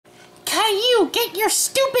Caillou, get your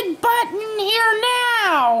stupid butt in here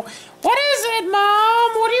now! What is it,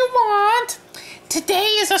 Mom? What do you want? Today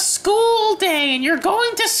is a school day and you're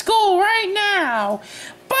going to school right now.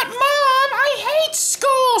 But Mom, I hate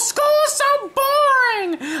school! School is so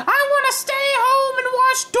boring! I want to stay home and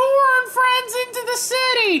watch Dora and Friends into the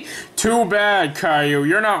city! Too bad, Caillou.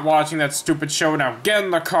 You're not watching that stupid show now. Get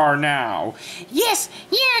in the car now. Yes,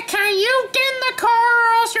 yeah, Caillou, get in the car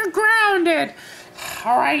or else you're grounded.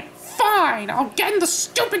 Alright, fine. I'll get in the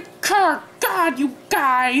stupid car. God, you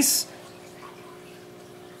guys.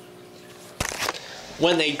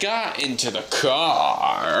 When they got into the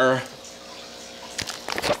car...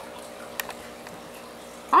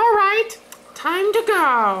 Alright, time to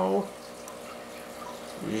go.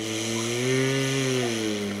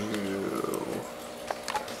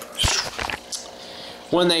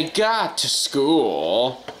 When they got to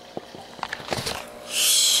school...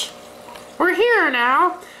 We're here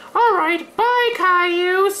now. Alright, bye,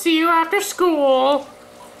 Caillou. See you after school.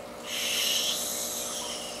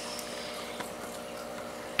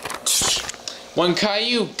 When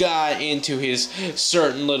Caillou got into his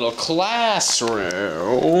certain little classroom...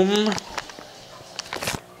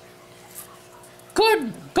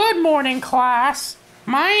 Good morning, class.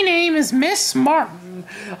 My name is Miss Martin.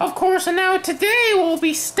 Of course, and now today we'll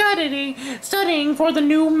be studying for the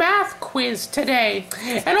new math quiz today.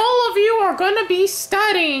 And all of you are going to be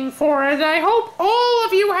studying for it. I hope all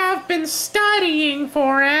of you have been studying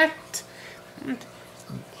for it.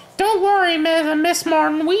 Don't worry, Miss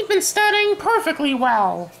Martin. We've been studying perfectly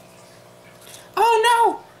well. Oh,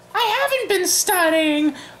 no. I haven't been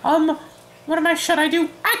studying. What should I do?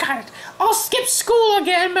 I got it. I'll skip school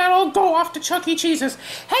again, but I'll go off to Chuck E. Cheese's.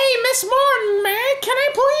 Hey, Miss Martin, can I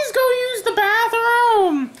please go use the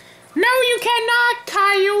bathroom? No, you cannot,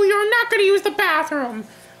 Caillou. You're not going to use the bathroom.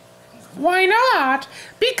 Why not?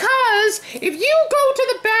 Because if you go to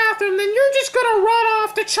the bathroom, then you're just going to run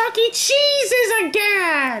off to Chuck E. Cheese's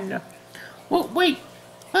again. Well, wait.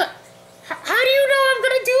 How do you know I'm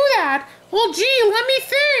going to do that? Well, gee, let me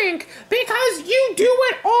think. Because you do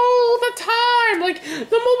it all the time. Like,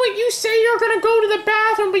 the moment you say you're going to go to the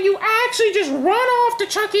bathroom, but you actually just run off to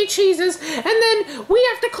Chuck E. Cheese's, and then we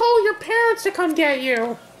have to call your parents to come get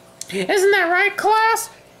you. Isn't that right, class?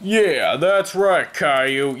 Yeah, that's right,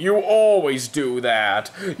 Caillou. You always do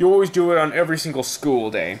that. You always do it on every single school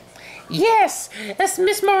day. Yes, that's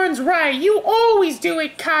Miss Martin's right. You always do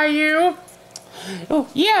it, Caillou. Oh,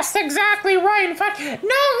 yes, exactly right. In fact, not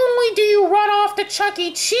only do you run off to Chuck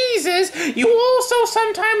E. Cheese's, you also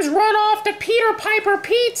sometimes run off to Peter Piper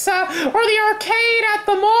Pizza or the arcade at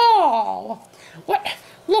the mall. What?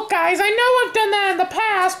 Look, guys, I know I've done that in the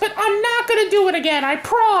past, but I'm not going to do it again, I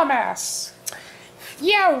promise.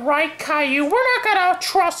 Yeah, right, Caillou. We're not going to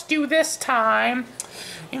trust you this time.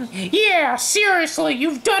 Yeah, seriously,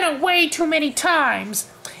 you've done it way too many times.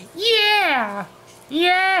 Yeah.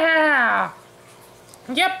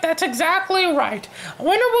 Yep, that's exactly right. I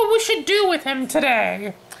wonder what we should do with him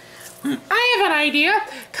today. I have an idea.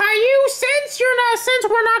 Caillou, since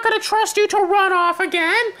we're not going to trust you to run off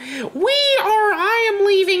again, I am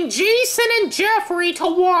leaving Jason and Jeffery to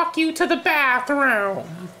walk you to the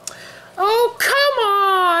bathroom. Oh, come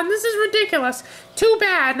on. This is ridiculous. Too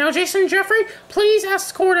bad. Now, Jason and Jeffery, please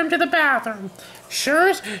escort him to the bathroom.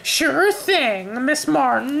 Sure thing, Miss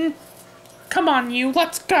Martin. Come on, you.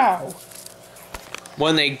 Let's go.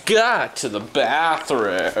 When they got to the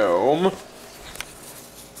bathroom...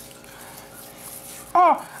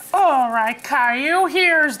 Oh, all right, Caillou,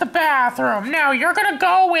 here's the bathroom. Now, you're going to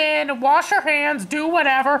go in, wash your hands, do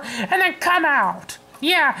whatever, and then come out.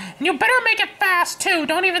 Yeah, and you better make it fast, too.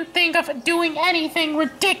 Don't even think of doing anything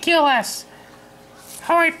ridiculous.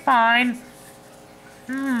 All right, fine.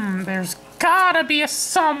 There's gotta be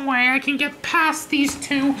some way I can get past these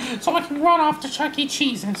two so I can run off to Chuck E.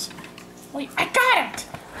 Cheese's. Wait, I got it!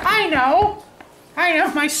 I know! I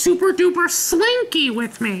have my super-duper slinky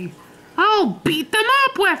with me. I'll beat them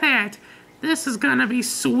up with it! This is gonna be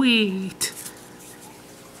sweet.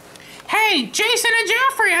 Hey, Jason and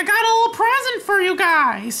Jeffery, I got a little present for you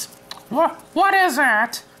guys. What is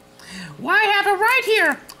it? Why, I have it right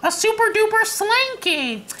here. A super-duper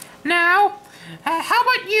slinky. Now, how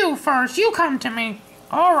about you first? You come to me.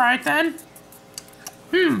 All right, then.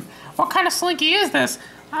 What kind of slinky is this?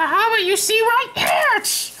 How about you see right here?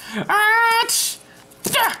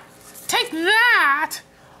 Take that!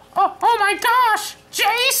 Oh my gosh!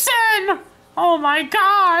 Jason! Oh my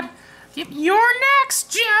god! You're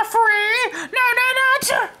next, Jeffery! No!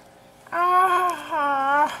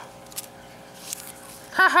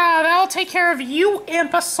 Haha, that'll take care of you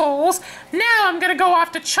imbeciles. Now I'm gonna go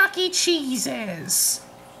off to Chuck E. Cheese's.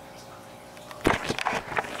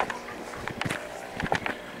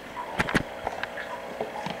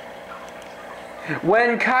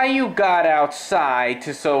 When Caillou got outside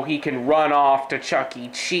so he can run off to Chuck E.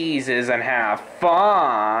 Cheese's and have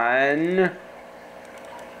fun...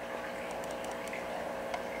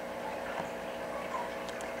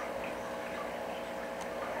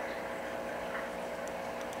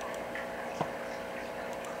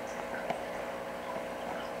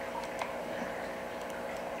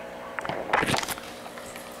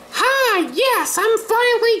 Yes, I'm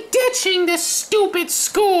finally ditching this stupid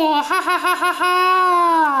school! Ha ha ha ha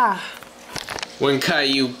ha! When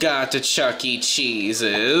Caillou got to Chuck E.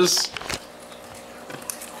 Cheese's...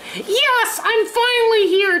 Yes, I'm finally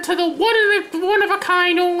here to the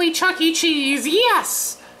one-of-a-kind only Chuck E. Cheese,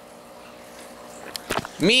 yes!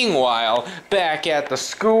 Meanwhile, back at the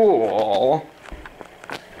school...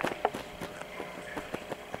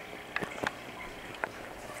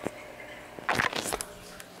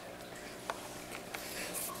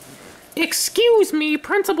 Excuse me,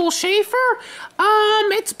 Principal Shaffer?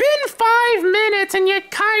 It's been 5 minutes and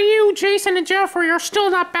yet Caillou, Jason, and Jeffery are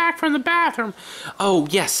still not back from the bathroom. Oh,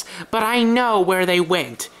 yes, but I know where they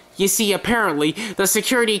went. You see, apparently, the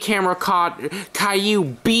security camera caught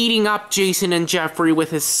Caillou beating up Jason and Jeffery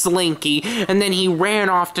with his slinky, and then he ran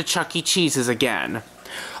off to Chuck E. Cheese's again.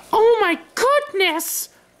 Oh my goodness!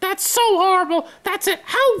 That's so horrible! That's it!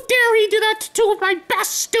 How dare he do that to 2 of my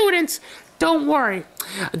best students! Don't worry.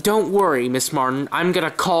 Don't worry, Miss Martin. I'm gonna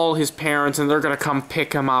call his parents and they're gonna come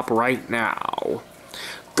pick him up right now.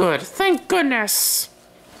 Good. Thank goodness.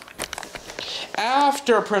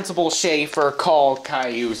 After Principal Shaffer called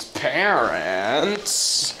Caillou's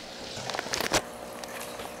parents...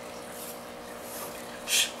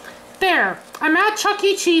 There. I'm at Chuck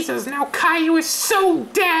E. Cheese's. Now Caillou is so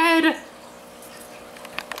dead.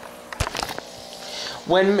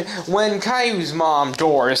 When Caillou's mom,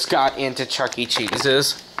 Doris, got into Chuck E.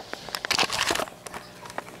 Cheese's...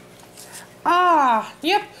 Ah,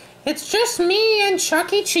 yep. It's just me and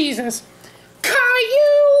Chuck E. Cheese's.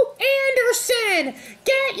 Caillou Anderson!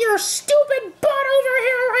 Get your stupid butt over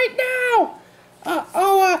here right now!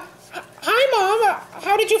 Hi, Mom.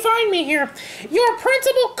 How did you find me here? Your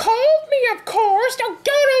principal called me, of course. Now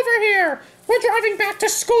get over here. We're driving back to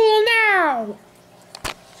school now.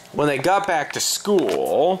 When they got back to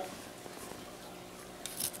school...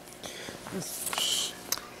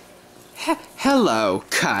 Hello,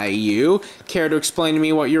 Caillou. Care to explain to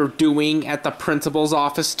me what you're doing at the principal's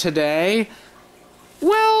office today?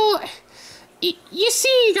 Well, you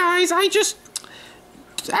see, guys, at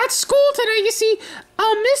school today, you see,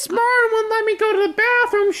 Miss Martin wouldn't let me go to the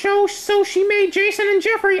bathroom show, so she made Jason and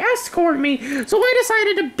Jeffery escort me. So I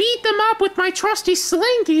decided to beat them up with my trusty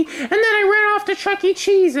slinky, and then I ran off to Chuck E.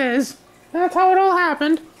 Cheese's. That's how it all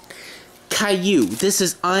happened. Caillou, this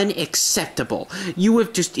is unacceptable. You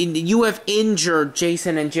have injured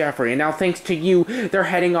Jason and Jeffery, and now thanks to you, they're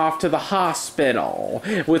heading off to the hospital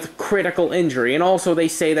with critical injury. And also they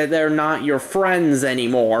say that they're not your friends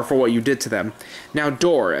anymore for what you did to them. Now,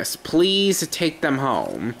 Doris, please take them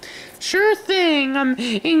home. Sure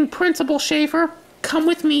thing, Principal Shaffer. Come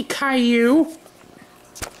with me, Caillou.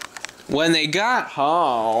 When they got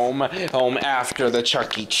home after the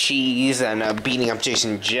Chuck E. Cheese and beating up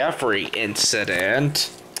Jason and Jeffery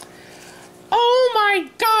incident... Oh my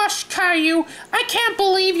gosh, Caillou! I can't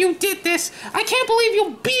believe you did this! I can't believe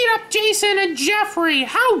you beat up Jason and Jeffery!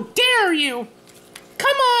 How dare you!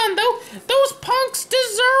 Come on, those punks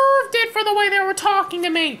deserved it for the way they were talking to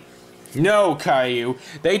me! No, Caillou,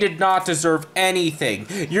 they did not deserve anything.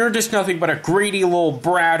 You're just nothing but a greedy little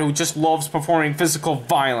brat who just loves performing physical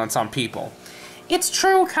violence on people. It's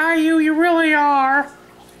true, Caillou, you really are.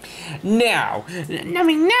 Now,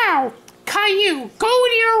 Caillou, go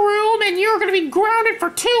to your room and you're gonna be grounded for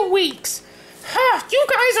 2 weeks. Huh, you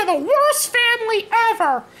guys are the worst family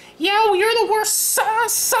ever. Yeah, well, you're the worst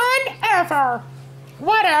son ever.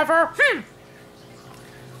 Whatever.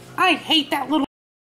 I hate that little